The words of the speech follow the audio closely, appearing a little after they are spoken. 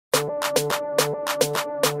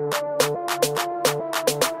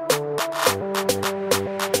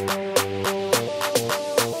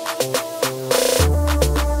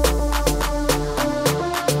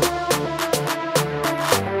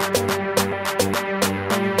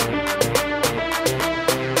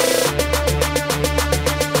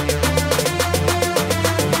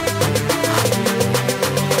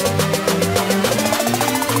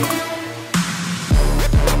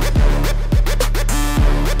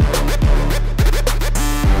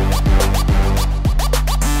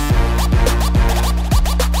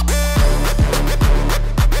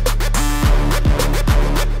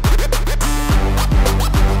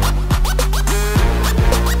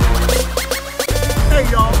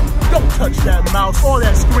Hey y'all, don't touch that mouse or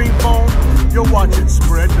that screen phone. You're watching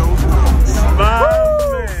Spread Those Wings.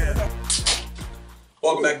 Man.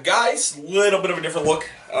 Welcome back, guys. Little bit of a different look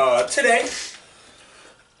today.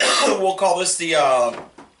 We'll call this the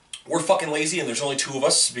we're fucking lazy and there's only two of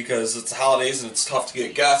us because it's the holidays and it's tough to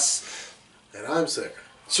get guests. And I'm sick.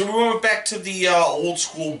 So we went back to the old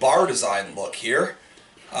school bar design look here.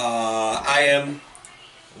 I am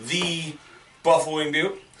the Buffalo Wing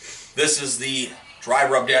Butte. This is the Dry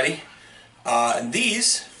Rub Daddy. And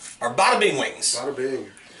these are Bada Bing wings. Bada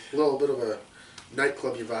Bing. A little bit of a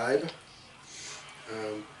nightclubby vibe.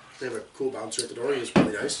 They have a cool bouncer at the door. He's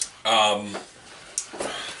really nice. I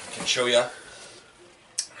can show you.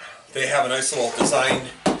 They have a nice little designed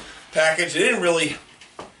package. They didn't really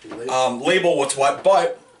label what's what,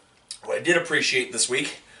 but what I did appreciate this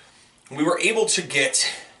week, we were able to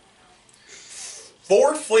get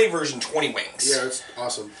 4 flavors and 20 wings. Yeah, that's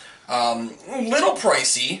awesome. Little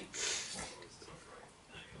pricey.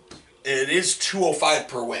 It is $2.05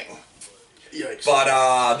 per wing. Yikes.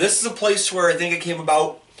 But this is a place where I think it came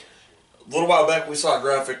about a little while back. We saw a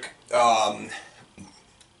graphic. It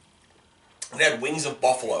had Wings of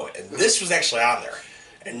Buffalo, and this was actually on there.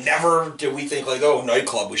 And never did we think like, oh,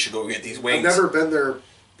 nightclub, we should go get these wings. I've never been there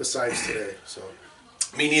besides today, so.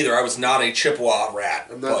 Me neither. I was not a Chippewa rat.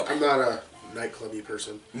 I'm not a nightclubby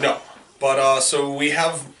person. No. But so we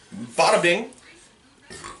have Bada Bing.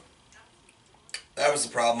 That was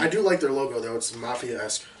the problem. I do like their logo though. It's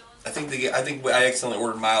mafia-esque. I think I accidentally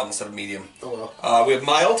ordered mild instead of medium. Oh well. We have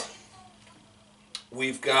mild.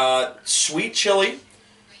 We've got sweet chili,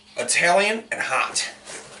 Italian, and hot.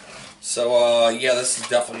 So yeah, this is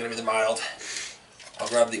definitely gonna be the mild. I'll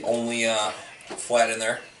grab the only flat in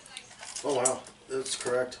there. Oh wow, that's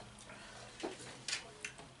correct. I'm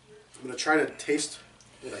gonna try to taste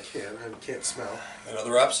what I can. I can't smell.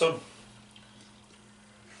 Another episode.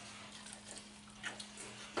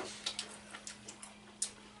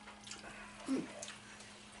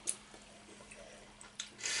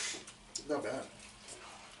 Not bad.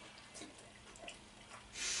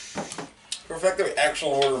 For the fact that we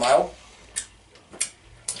actually ordered mild,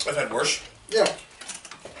 I've had worse. Yeah.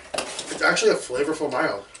 It's actually a flavorful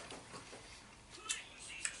mild.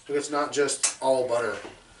 Like it's not just all butter.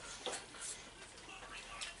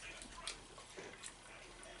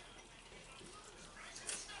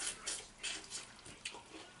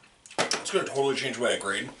 It's going to totally change the way I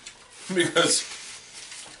grade because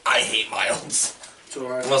I hate milds. So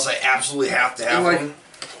Unless I absolutely have to have one.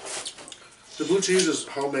 The blue cheese is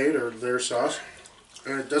homemade or their sauce,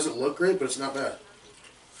 and it doesn't look great, but it's not bad.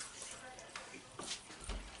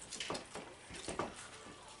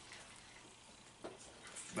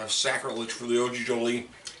 That's sacrilege for the OG Jolie.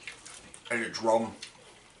 I need a drum.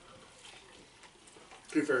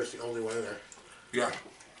 To be fair, it's the only one in there. Yeah.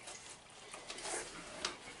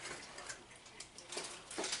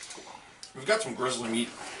 We've got some grizzly meat.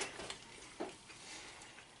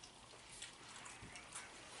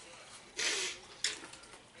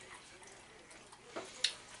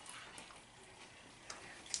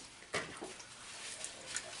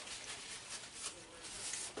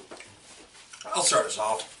 I'll start us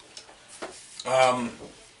off.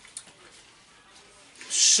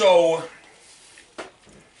 So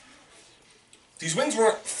these wings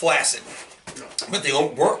weren't flaccid, but they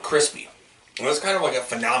weren't crispy. And that's kind of like a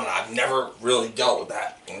phenomenon. I've never really dealt with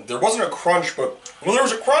that. There wasn't a crunch, but well, there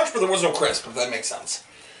was a crunch, but there was no crisp. If that makes sense.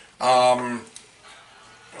 I'm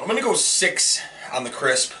gonna go 6 on the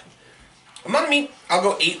crisp. Amount of meat, I'll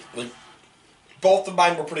go 8. Like, both of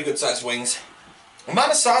mine were pretty good sized wings.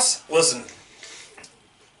 Amount of sauce, listen.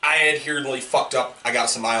 I had here really fucked up. I got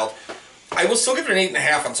some mild. I will still give it an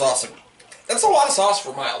 8.5 on sauce. That's a lot of sauce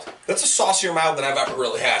for mild. That's a saucier mild than I've ever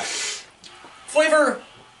really had. Flavor,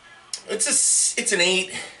 it's an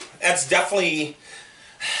 8. That's definitely,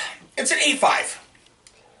 it's an 8.5.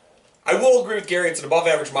 I will agree with Gary. It's an above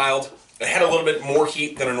average mild. It had a little bit more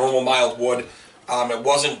heat than a normal mild would. It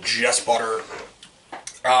wasn't just butter.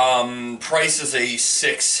 Price is a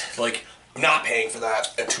 6. Like, I'm not paying for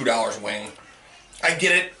that at $2 a wing. I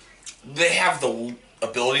get it. They have the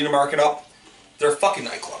ability to mark it up. They're a fucking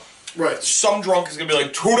nightclub. Right. Some drunk is going to be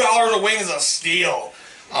like, $2 a wing is a steal.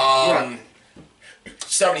 Right.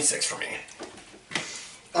 76 for me.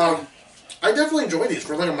 I definitely enjoy these.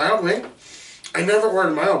 For like a mild wing, I never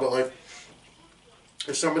ordered mild, but like,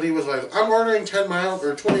 if somebody was like, I'm ordering 10 mild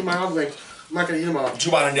or 20 mild wings, I'm not going to eat them all. Do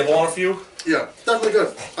you want to nibble on a few? Yeah, definitely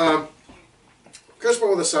good. Crisp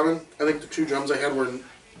with a 7. I think the 2 drums I had were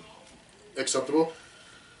acceptable.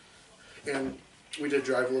 And we did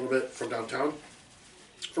drive a little bit from downtown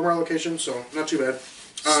from our location, so not too bad.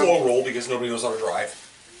 Slow roll because nobody knows how to drive.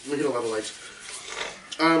 We hit 11 likes.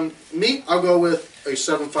 Meat, I'll go with a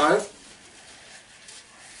 7.5.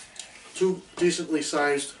 2 decently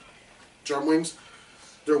sized drum wings.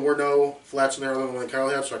 There were no flats in there other than the Kyle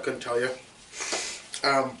had, so I couldn't tell you.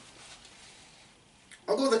 I'll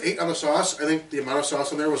go with an 8 on the sauce. I think the amount of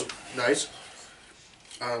sauce in there was nice.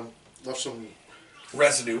 Left some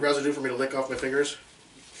Residue for me to lick off my fingers.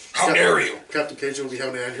 How dare you? Captain Cajun will be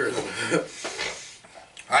having an here.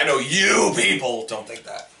 I know you people don't think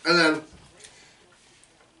that. And then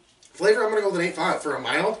flavor, I'm going to go with an 8.5 for a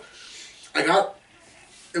mild.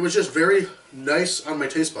 It was just very nice on my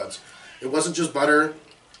taste buds. It wasn't just butter.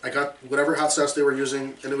 I got whatever hot sauce they were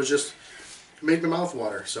using, and it was just made my mouth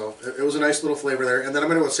water. So it was a nice little flavor there. And then I'm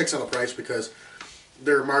going to go with 6 on the price because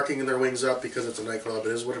they're marking their wings up because it's a nightclub.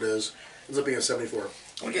 It is what it is. Ends up being a 74.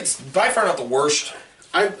 Like it's by far not the worst.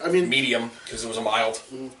 I mean, medium because it was a mild.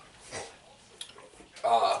 Who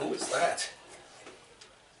is that?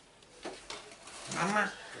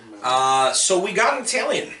 Mama. So we got an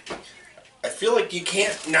Italian. I feel like you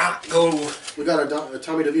can't not go. We got a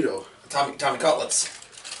Tommy DeVito. Tommy Cutlets.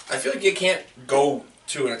 I feel like you can't go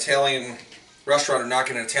to an Italian restaurant and not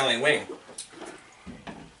get an Italian wing.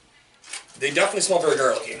 They definitely smell very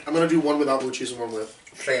garlicky. I'm gonna do one without blue cheese and one with.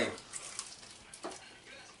 Same.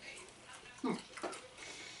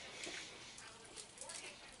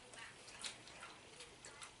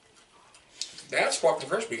 That's fucking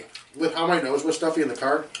crispy. With how my nose was stuffy in the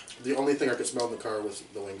car, the only thing I could smell in the car was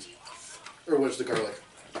the wings. Or was the garlic.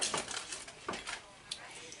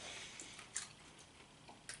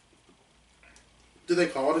 Do they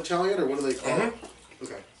call it Italian, or what do they call it?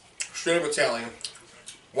 Okay. Straight up Italian.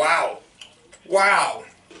 Wow. Wow.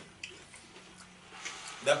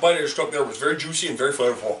 That bite I just took there was very juicy and very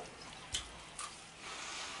flavorful.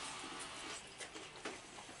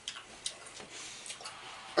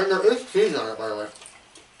 And there is cheese on it, by the way.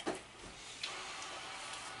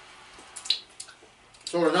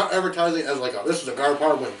 So we're not advertising as like, this is a garlic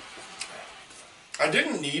hard wing. I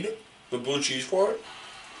didn't need the blue cheese for it.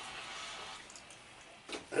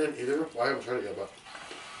 I didn't either. Well, I haven't tried it yet, but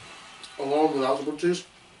alone without the blue cheese,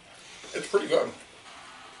 it's pretty good.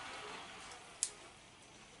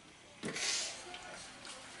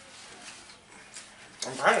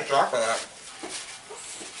 I'm kind of shocked by that.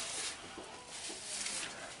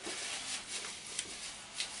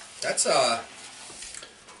 That's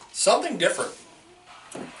something different.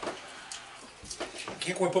 I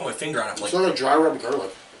can't quite put my finger on it. It's like a dry rub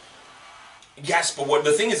garlic. Yes, but what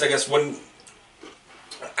the thing is, I guess when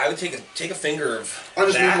I would take a finger of I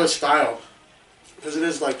just that. mean the style, because it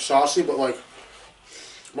is like saucy, but like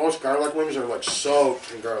most garlic wings are like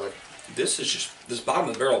soaked in garlic. This is just this bottom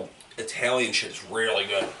of the barrel Italian shit is really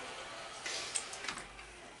good.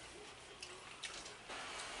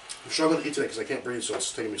 I'm struggling to eat today because I can't breathe, so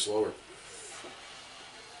it's taking me slower.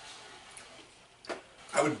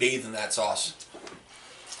 I would bathe in that sauce.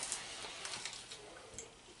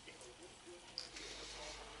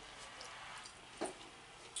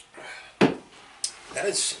 That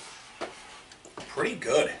is pretty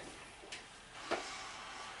good.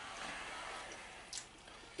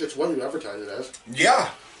 It's what you advertise it as. Yeah.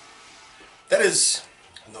 That is,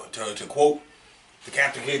 to quote the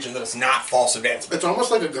Captain Cajun, that is not false advancement. It's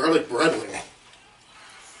almost like a garlic bread wing.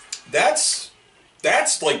 That's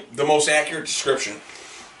like the most accurate description.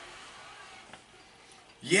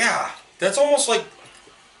 Yeah. That's almost like,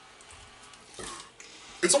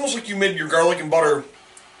 it's almost like you made your garlic and butter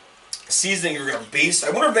seasoning you're going to base. I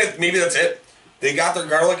wonder if maybe that's it. They got their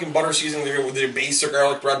garlic and butter seasoning they base their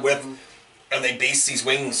garlic bread with, and they base these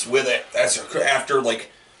wings with it after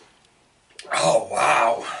like, oh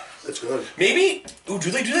wow. It's good. Maybe, ooh,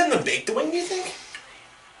 do they do that and then bake the wing, do you think?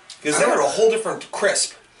 Because they're a whole different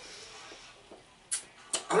crisp.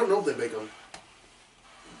 I don't know if they bake them.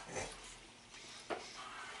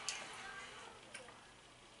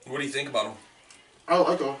 What do you think about them? I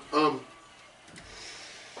like them.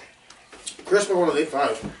 Crisp, I want an 8.5.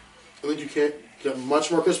 I think you can't get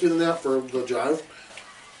much more crispy than that for the jive.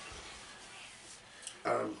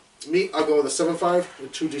 Meat, I'll go with a 7.5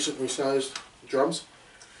 with 2 decently sized drums.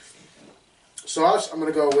 Sauce, I'm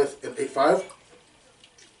going to go with an 8.5.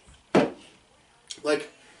 Like,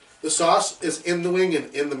 the sauce is in the wing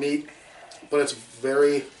and in the meat, but it's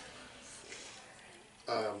very,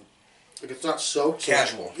 like it's not soaked.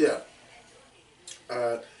 Casual. Yeah.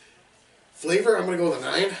 Flavor, I'm going to go with a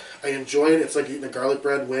 9. I enjoy it. It's like eating a garlic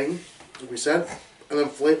bread wing, like we said. And then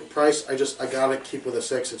price, I got to keep with a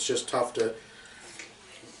 6. It's just tough to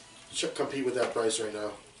compete with that price right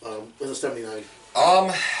now. With a 79.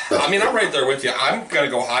 I mean, I'm right there with you. I'm going to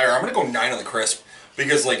go higher. I'm going to go 9 on the crisp.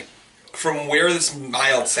 Because, like, from where this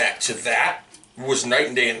mild sat to that was night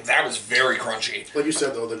and day, and that was very crunchy. Like you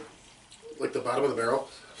said, though, the bottom of the barrel.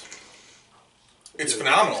 It's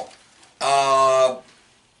phenomenal.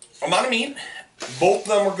 Amount of meat. Both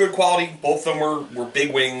of them were good quality. Both of them were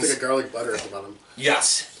big wings. It's like a garlic butter at the bottom.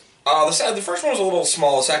 Yes. The first one was a little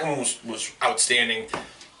small. The second one was outstanding.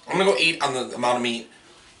 I'm going to go 8 on the amount of meat.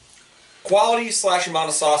 Quality / amount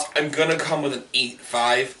of sauce, I'm going to come with an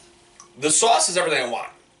 8.5. The sauce is everything I want.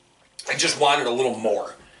 I just wanted a little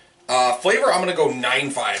more. Flavor, I'm going to go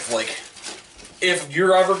 9.5. Like, if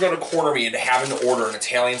you're ever going to corner me into having to order an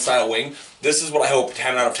Italian-style wing, this is what I hope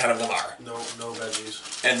 10 out of 10 of them are. No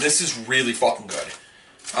veggies. And this is really fucking good.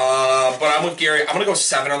 But I'm with Gary. I'm going to go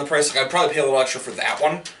 7 on the price. Like, I'd probably pay a little extra for that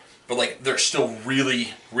one. But, like, they're still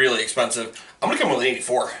really, really expensive. I'm going to come with an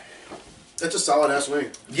 84. That's a solid-ass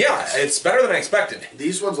wing. Yeah, it's better than I expected.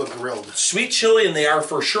 These ones look grilled. Sweet chili, and they are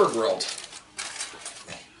for sure grilled.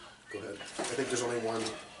 Go ahead. I think there's only one.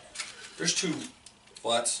 There's 2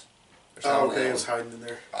 flats. Oh, okay, it's hiding in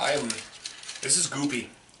there. This is goopy.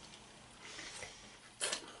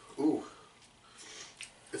 Ooh.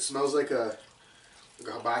 It smells like a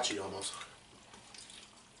hibachi almost.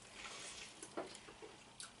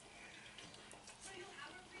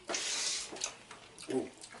 Ooh.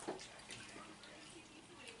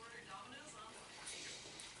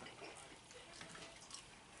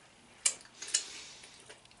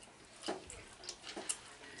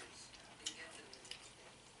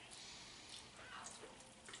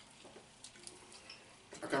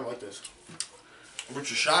 I kind of like this.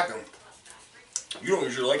 Which is shocking. You don't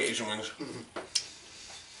usually like Asian wings.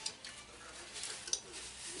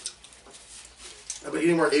 I've been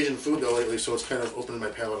eating more Asian food though lately, so it's kind of opened my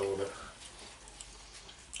palate a little bit.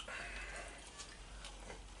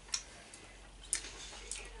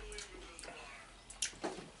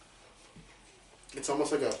 It's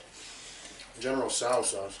almost like a General Tso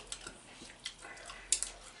sauce.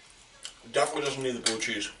 Definitely doesn't need the blue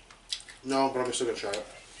cheese. No, but I'm still gonna try it.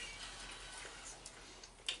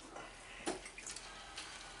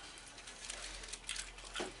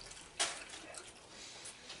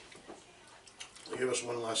 Give us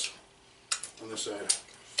one less on this side.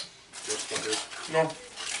 Those fuckers. No.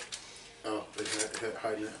 Oh, they're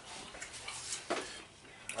hiding it.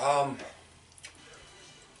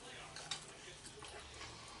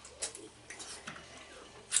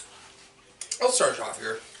 I'll start us off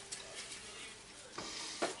here.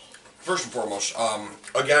 First and foremost,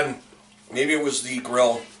 again, maybe it was the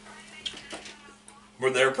grill,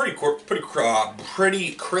 where they're pretty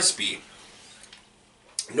crispy.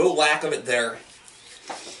 No lack of it there.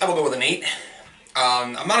 I will go with an 8.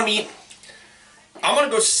 Amount of meat, I'm going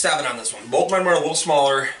to go 7 on this one. Both of mine were a little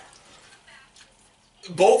smaller.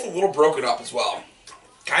 Both a little broken up as well.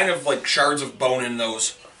 Kind of like shards of bone in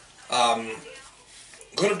those.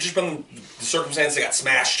 Could have just been the circumstance they got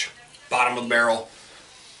smashed. Bottom of the barrel.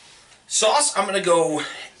 Sauce, I'm going to go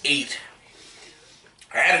 8.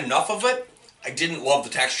 I had enough of it. I didn't love the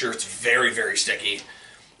texture. It's very, very sticky.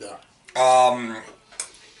 Yeah.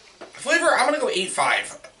 Flavor, I'm going to go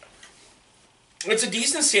 8.5. It's a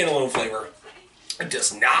decent standalone flavor. It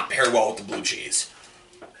does not pair well with the blue cheese.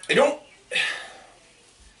 I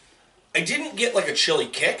didn't get like a chili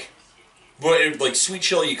kick, but like sweet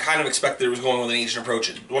chili, you kind of expected it was going with an Asian approach.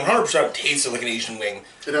 It 100% tasted like an Asian wing.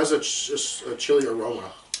 It has a chili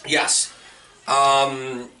aroma. Yes.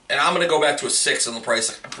 And I'm going to go back to a 6 on the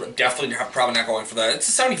price. Definitely probably not going for that. It's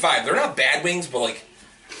a 75. They're not bad wings, but like,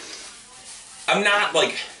 I'm not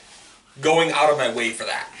like going out of my way for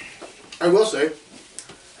that. I will say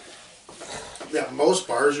that most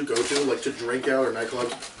bars you go to, like to drink out or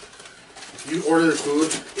nightclubs, you order their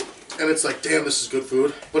food and it's like, damn, this is good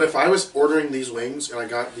food. But if I was ordering these wings and I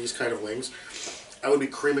got these kind of wings, I would be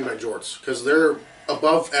creaming my jorts because they're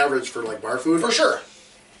above average for like bar food. For sure.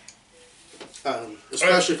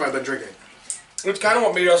 Especially if I've been drinking. It's kind of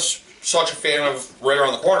what made us such a fan of right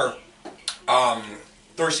around the corner,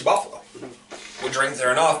 Thirsty Buffalo. We drink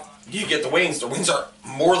there enough. You get the wings. The wings are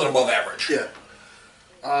more than above average.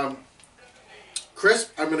 Yeah.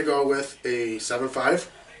 Crisp, I'm going to go with a 7.5.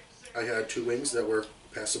 I had 2 wings that were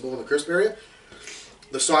passable in the crisp area.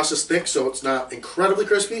 The sauce is thick, so it's not incredibly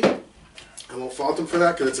crispy. I won't fault them for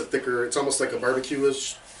that because it's a thicker, it's almost like a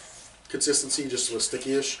barbecue-ish consistency, just with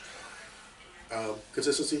sticky-ish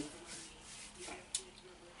consistency.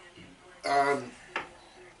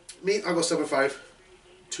 Meat, I'll go 7.5.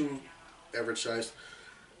 2 average size.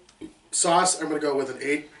 Sauce, I'm going to go with an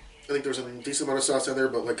 8. I think there's a decent amount of sauce in there,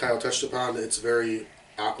 but like Kyle touched upon, it's very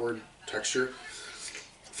awkward texture.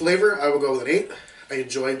 Flavor, I will go with an 8. I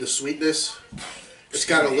enjoyed the sweetness. It's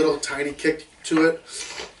got a little tiny kick to it,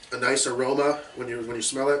 a nice aroma when you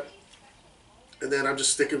smell it. And then I'm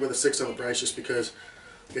just sticking with a 6 on the price just because,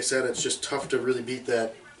 like I said, it's just tough to really beat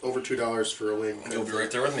that over $2 for a wing. You'll be right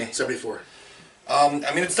there with me. 74.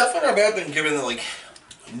 I mean, it's definitely not a bad thing given that, like,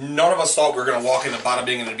 none of us thought we were going to walk into Bada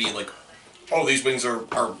Bing and it'd be like, oh, these wings are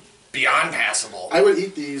beyond passable. I would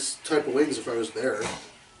eat these type of wings if I was there.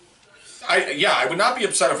 I would not be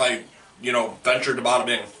upset if I, ventured to Bada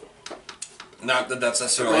Bing. Not that that's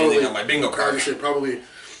necessarily anything on my bingo card. I would say probably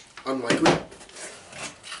unlikely.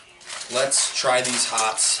 Let's try these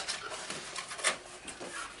hots.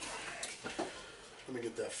 Let me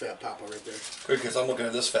get that fat papa right there. Good, because I'm looking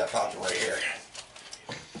at this fat papa right here.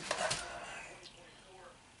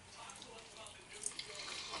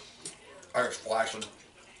 Irish flashing.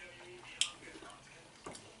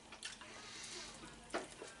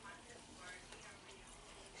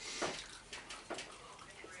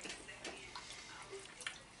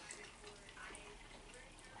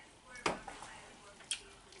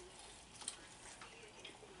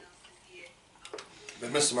 They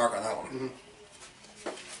missed the mark on that one. Mm-hmm.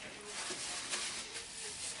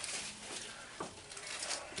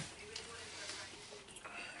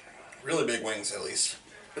 Really big wings, at least.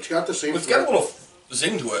 It's got the same. It's got a little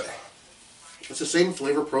zing to it. It's the same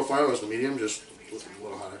flavor profile as the medium, just a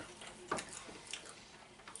little hotter.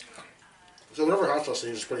 So whatever hot sauce they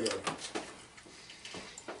use is pretty good.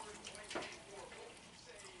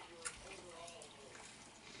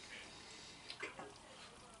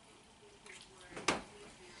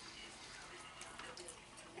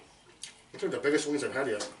 I think the biggest wings I've had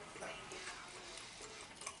yet.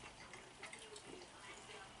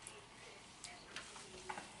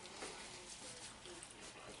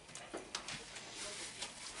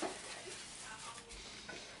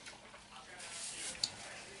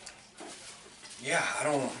 Yeah, I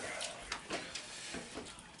don't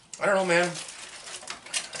know, man.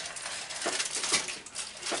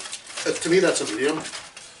 To me, that's a medium.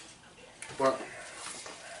 But,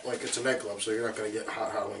 like, it's a nightclub, so you're not going to get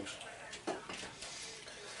hot wings.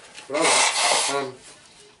 But I don't know.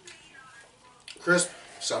 Crisp,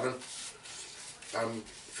 7. I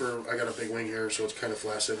got a big wing here, so it's kind of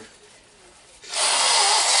flaccid.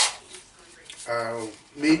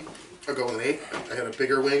 Meat, I'll go with an 8. I had a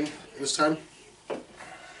bigger wing this time.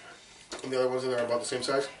 And the other ones in there are about the same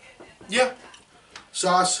size. Yeah.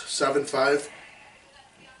 Sauce, 7.5.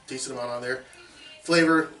 Decent amount on there.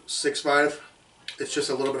 Flavor, 6.5. It's just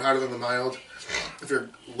a little bit hotter than the mild. If you're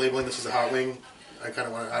labeling this as a hot wing, I kind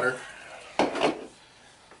of want it hotter.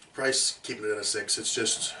 Price, keeping it at a 6. It's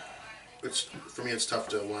just, for me, it's tough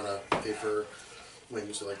to want to pay for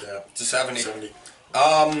wings like that. It's a 70. 70.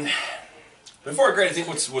 Before I grade, I think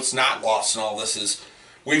what's not lost in all this is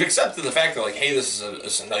we've accepted the fact that, like, hey, this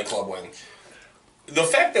is a nightclub wing. The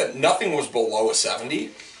fact that nothing was below a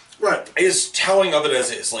 70 Right. is telling of it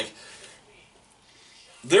as is. Like,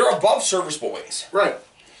 they're above serviceable wings. Right.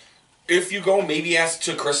 If you go maybe ask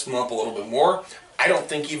to crisp them up a little bit more, I don't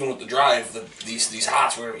think even with the drive, these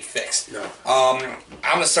hots were going to be fixed. No. I'm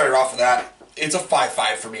going to start it off with that. It's a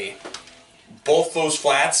 5.5 for me. Both those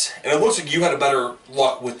flats, and it looks like you had a better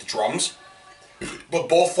luck with the drums, but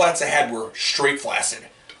both flats I had were straight flaccid.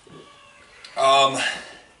 Amount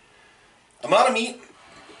of meat,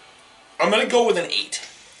 I'm going to go with an 8.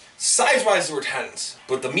 Size-wise, there were 10s,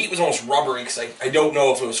 but the meat was almost rubbery because I don't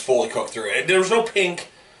know if it was fully cooked through it. There was no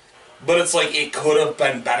pink, but it's like it could have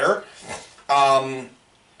been better. Amount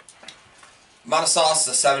of sauce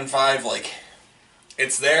is a 7.5. Like,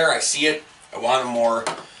 it's there. I see it. I want more.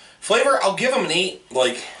 Flavor, I'll give them an 8.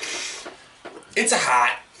 Like, it's a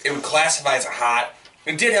hot. It would classify as a hot.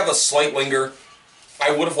 It did have a slight linger.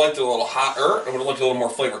 I would have liked it a little hotter. I would have liked a little more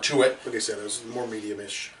flavor to it. Like I said, it was more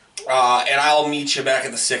medium-ish. And I'll meet you back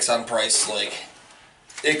at the 6 on price. Like,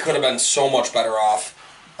 it could have been so much better off.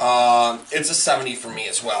 It's a 70 for me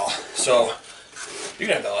as well. So, you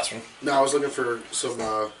can have that last one. No, I was looking for some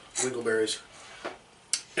wingleberries.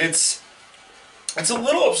 It's a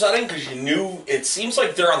little upsetting because you knew it seems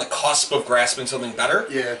like they're on the cusp of grasping something better.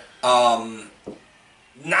 Yeah.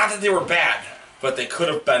 Not that they were bad, but they could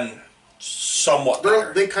have been somewhat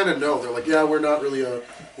better. They kind of know. They're like, yeah, we're not really a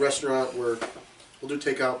restaurant. We'll do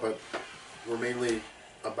takeout, but we're mainly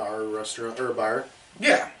a bar restaurant or a bar.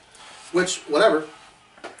 Yeah. Which, whatever.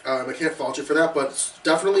 I can't fault you for that, but it's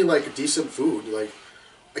definitely like a decent food. Like,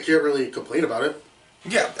 I can't really complain about it.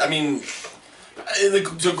 Yeah, I mean,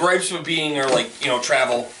 the gripes of being or like,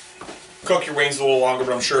 travel, cook your wings a little longer,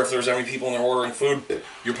 but I'm sure if there's any people in there ordering food,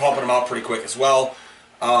 you're pumping them out pretty quick as well.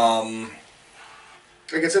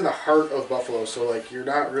 Like, it's in the heart of Buffalo, so like you're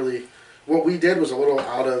not really. What we did was a little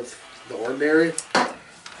out of the ordinary.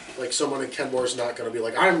 Like someone in Kenmore's not going to be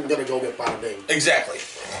like, I'm going to go get Bada Bing. Exactly.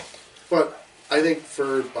 But I think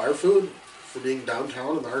for bar food, for being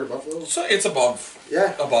downtown in the heart of Buffalo, So it's above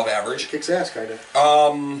average. Kicks ass, kind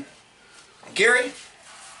of. Gary?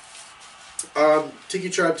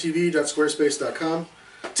 TikiTribeTV.squarespace.com.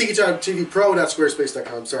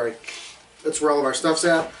 TikiTribeTVPro.squarespace.com, sorry. That's where all of our stuff's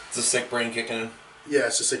at. It's a sick brain kicking in. Yeah,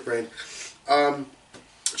 it's a sick brain.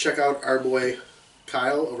 Check out our boy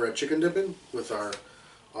Kyle over at Chicken Dippin' with our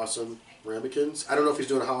awesome ramekins. I don't know if he's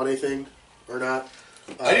doing a holiday thing or not.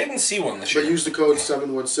 I didn't see one this year. But use the code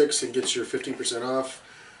 716 and get your 15% off.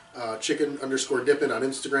 Chicken_dippin' on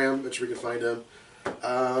Instagram. That's where you can find him.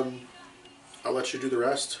 I'll let you do the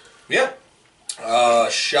rest. Yeah.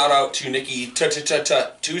 Shout out to Nikki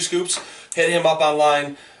Two Scoops. Hit him up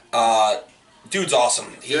online. Dude's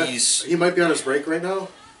awesome. He might be on his break right now.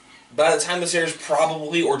 By the time this airs,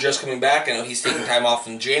 probably, or just coming back. I know he's taking time off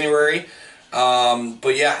in January.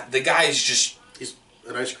 But yeah, the guy's just... He's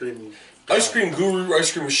an ice cream guru,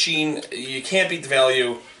 ice cream machine. You can't beat the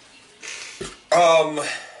value.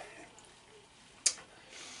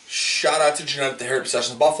 Shout out to Jeanette at the Hair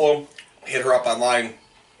Sessions Buffalo. Hit her up online.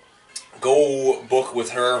 Go book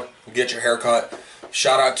with her. Get your hair cut.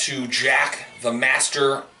 Shout out to Jack, the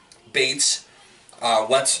Master Baits.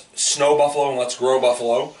 Let's snow buffalo and let's grow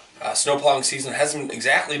buffalo. Snow plowing season hasn't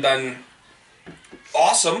exactly been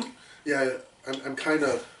awesome. Yeah, I'm kind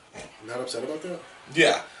of not upset about that.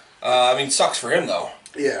 Yeah. I mean, sucks for him, though.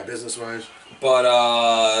 Yeah, business-wise.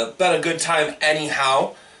 But, been a good time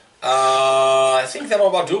anyhow. I think that'll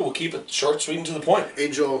about do it. We'll keep it short, sweet, and to the point.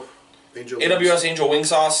 AWS wings. Angel Wing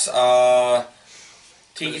Sauce.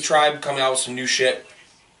 Tiki Tribe coming out with some new shit.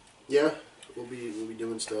 Yeah, we'll be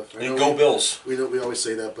doing stuff. And go Bills. We always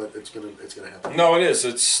say that, but it's gonna happen. No, it is.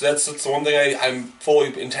 That's the one thing I'm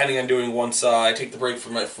fully intending on doing once I take the break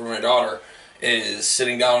for my daughter, is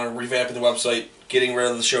sitting down and revamping the website, getting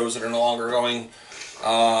rid of the shows that are no longer going,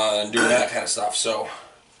 and doing that kind of stuff. So,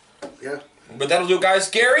 yeah. But that'll do it, guys.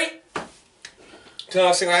 Gary, till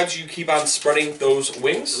next time, you keep on spreading those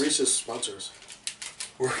wings. Reese's sponsors.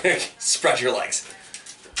 We're gonna spread your legs.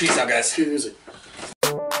 Peace out, guys. Cue music.